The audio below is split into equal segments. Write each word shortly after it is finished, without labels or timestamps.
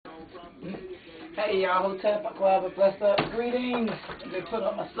Hey y'all, Hotep Baklava, bless up, greetings. They put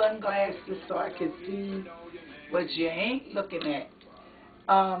on my sunglasses so I can see what you ain't looking at.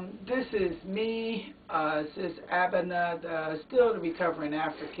 This is me, this is Abena, still the recovering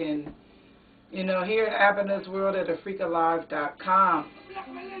African, here at ABENA'S WORLD at AfricaLive.com.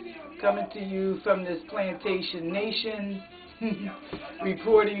 Coming to you from this plantation nation,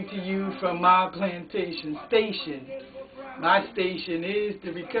 reporting to you from my plantation station. My station is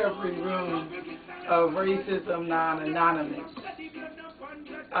the recovery room of Racism Non-Anonymous.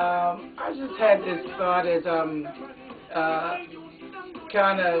 I just had this thought as I'm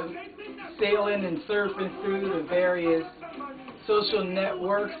kind of sailing and surfing through the various social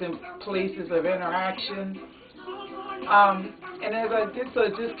networks and places of interaction. And as I did so,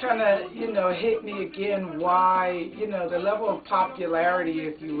 it just kind of, hit me again why, the level of popularity,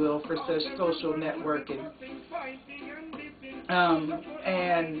 if you will, for such social networking.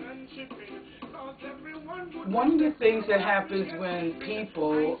 And one of the things that happens when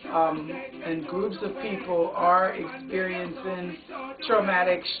people and groups of people are experiencing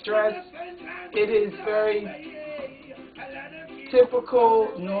traumatic stress, it is very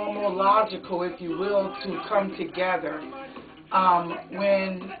typical, normal, logical, if you will, to come together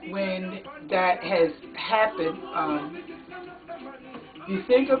when that has happened. You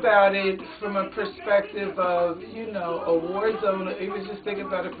think about it from a perspective of, a war zone. You was just thinking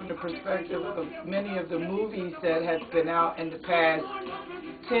about it from the perspective of many of the movies that have been out in the past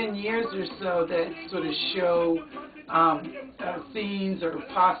 10 years or so that sort of show scenes or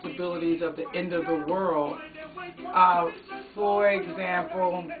possibilities of the end of the world. For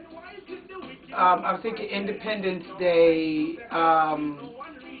example, I'm thinking Independence Day,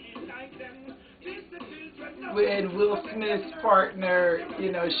 when Will Smith's partner,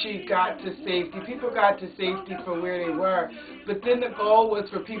 she got to safety. People got to safety for where they were. But then the goal was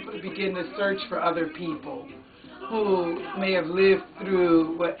for people to begin to search for other people who may have lived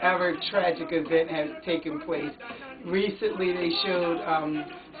through whatever tragic event has taken place. Recently they showed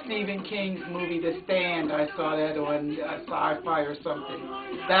Stephen King's movie The Stand. I saw that on Sci-Fi or something.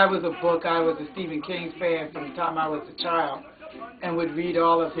 That was a book. I was a Stephen King fan from the time I was a child and would read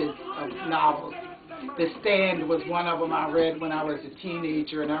all of his novels. The Stand was one of them I read when I was a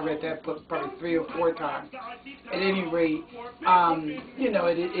teenager, and I read that book probably 3 or 4 times. At any rate,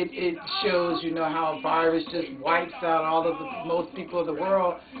 it shows, how a virus just wipes out most people of the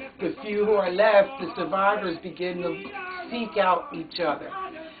world. The few who are left, the survivors, begin to seek out each other.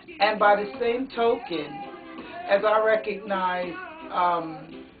 And by the same token, as I recognize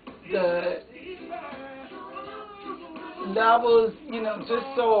the levels, just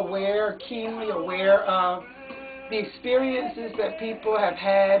so aware, keenly aware of the experiences that people have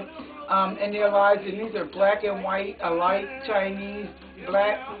had in their lives, and these are black and white alike, Chinese,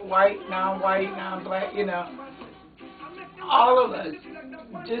 black, white, non-black, all of us,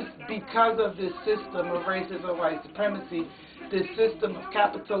 just because of this system of racism, white supremacy, this system of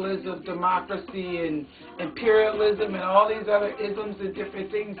capitalism, democracy, and imperialism, and all these other isms and different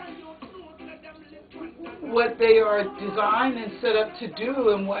things. What they are designed and set up to do,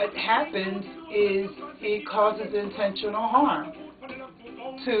 and what happens is it causes intentional harm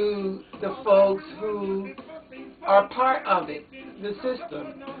to the folks who are part of it, the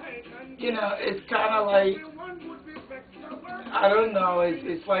system. It's kind of like, I don't know,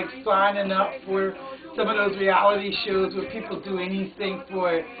 it's like signing up for some of those reality shows where people do anything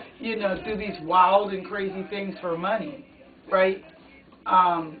for, do these wild and crazy things for money, right?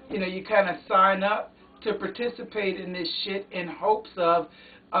 You kind of sign up to participate in this shit in hopes of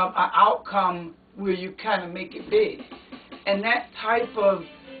an outcome where you kind of make it big. And that type of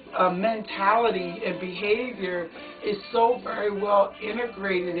mentality and behavior is so very well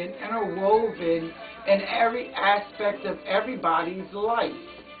integrated and interwoven in every aspect of everybody's life.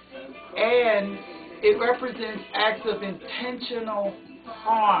 And it represents acts of intentional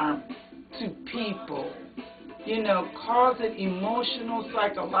harm to people, causing emotional,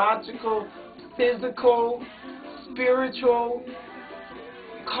 psychological, physical, spiritual,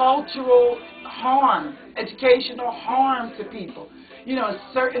 cultural harm, educational harm to people.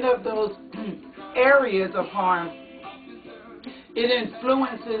 Certain of those areas of harm, it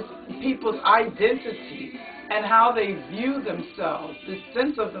influences people's identity and how they view themselves, the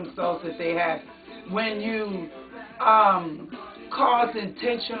sense of themselves that they have. When you cause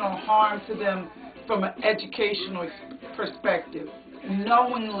intentional harm to them from an educational perspective,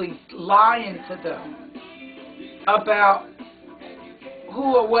 knowingly lying to them about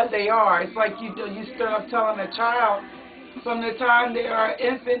who or what they are. It's like you start up telling a child from the time they are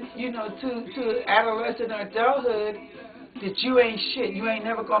infant, to adolescent or adulthood, that you ain't shit, you ain't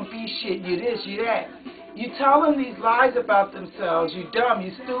never gonna be shit, you this, you that. You tell them these lies about themselves, you dumb,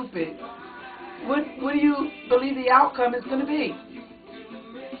 you stupid. What do you believe the outcome is gonna be?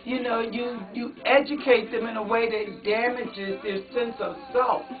 You know, you educate them in a way that damages their sense of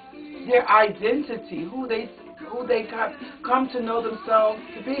self, their identity, who they come to know themselves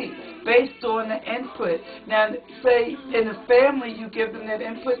to be, based on the input. Now, say in a family you give them that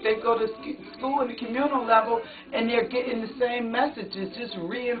input, they go to school in the communal level, and they're getting the same messages, just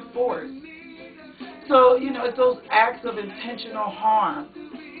reinforced. So, you know, it's those acts of intentional harm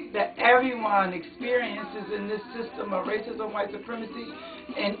that everyone experiences in this system of racism, white supremacy,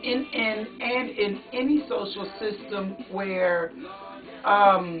 and in any social system where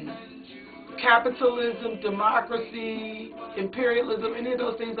capitalism, democracy, imperialism, any of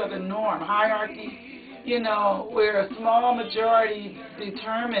those things are the norm, hierarchy, you know, where a small majority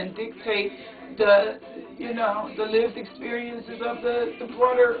dictate the, you know, the lived experiences of the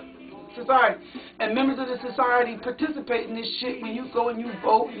broader society. And members of the society participate in this shit when you go and you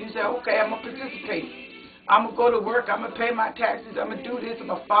vote and you say, okay, I'm going to participate. I'm going to go to work, I'm going to pay my taxes, I'm going to do this, I'm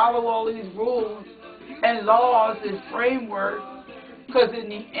going to follow all these rules and laws and frameworks, because in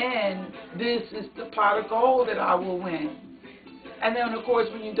the end, this is the pot of gold that I will win. And then, of course,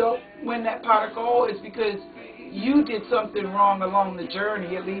 when you don't win that pot of gold, it's because you did something wrong along the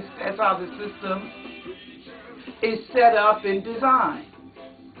journey. At least that's how the system is set up and designed.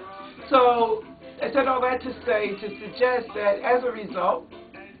 So I said all that to say, to suggest that as a result,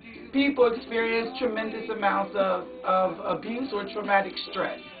 people experience tremendous amounts of abuse or traumatic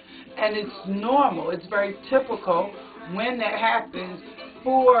stress. And it's normal, it's very typical when that happens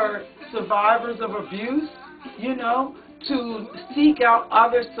for survivors of abuse, you know, to seek out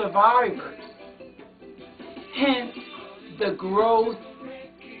other survivors. Hence, the growth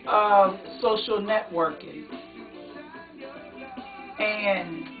of social networking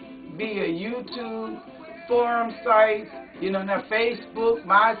and via YouTube, forum sites, you know, now Facebook,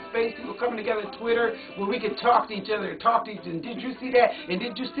 MySpace, people coming together, Twitter, where we could talk to each other, and did you see that, and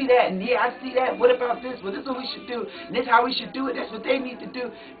did you see that, and yeah, I see that, what about this, well, this is what we should do, and this is how we should do it, that's what they need to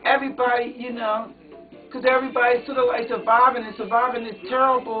do. Everybody, you know, because everybody's sort of like surviving this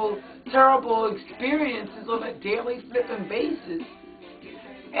terrible, terrible experiences on a daily flipping basis.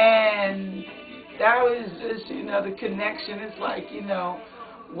 And that was just, you know, the connection. It's like, you know,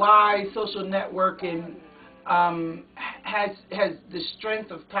 why social networking has the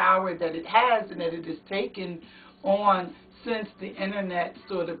strength of power that it has and that it has taken on since the internet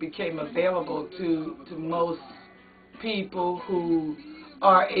sort of became available to most people who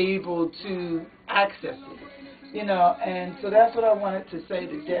are able to access it, you know. And so that's what I wanted to say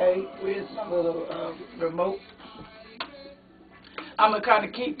today. Where's my little remote? I'm going to kind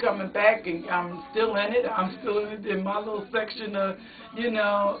of keep coming back, and I'm still in it. I'm still in it in my little section of, you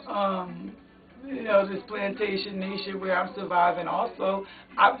know, this plantation nation where I'm surviving also.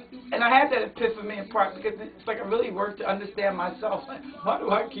 And I had that epiphany in part because it's like I really worked to understand myself. Like, why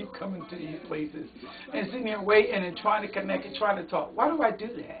do I keep coming to these places and sitting here waiting and trying to connect and trying to talk? Why do I do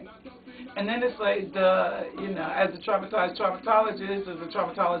that? And then it's like, you know, as a traumatologist, as a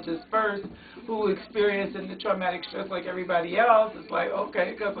traumatologist first, who experiencing the traumatic stress like everybody else, it's like,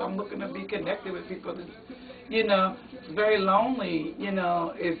 okay, because I'm looking to be connected with people that's, you know, it's very lonely, you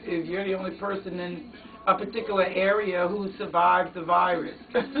know, if you're the only person in a particular area who survived the virus,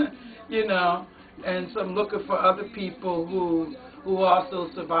 you know, and so I'm looking for other people who also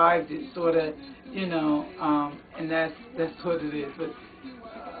survived it, sort of, you know, and that's what it is. But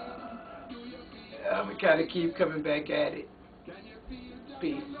I'm going to kind of keep coming back at it.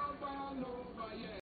 Peace.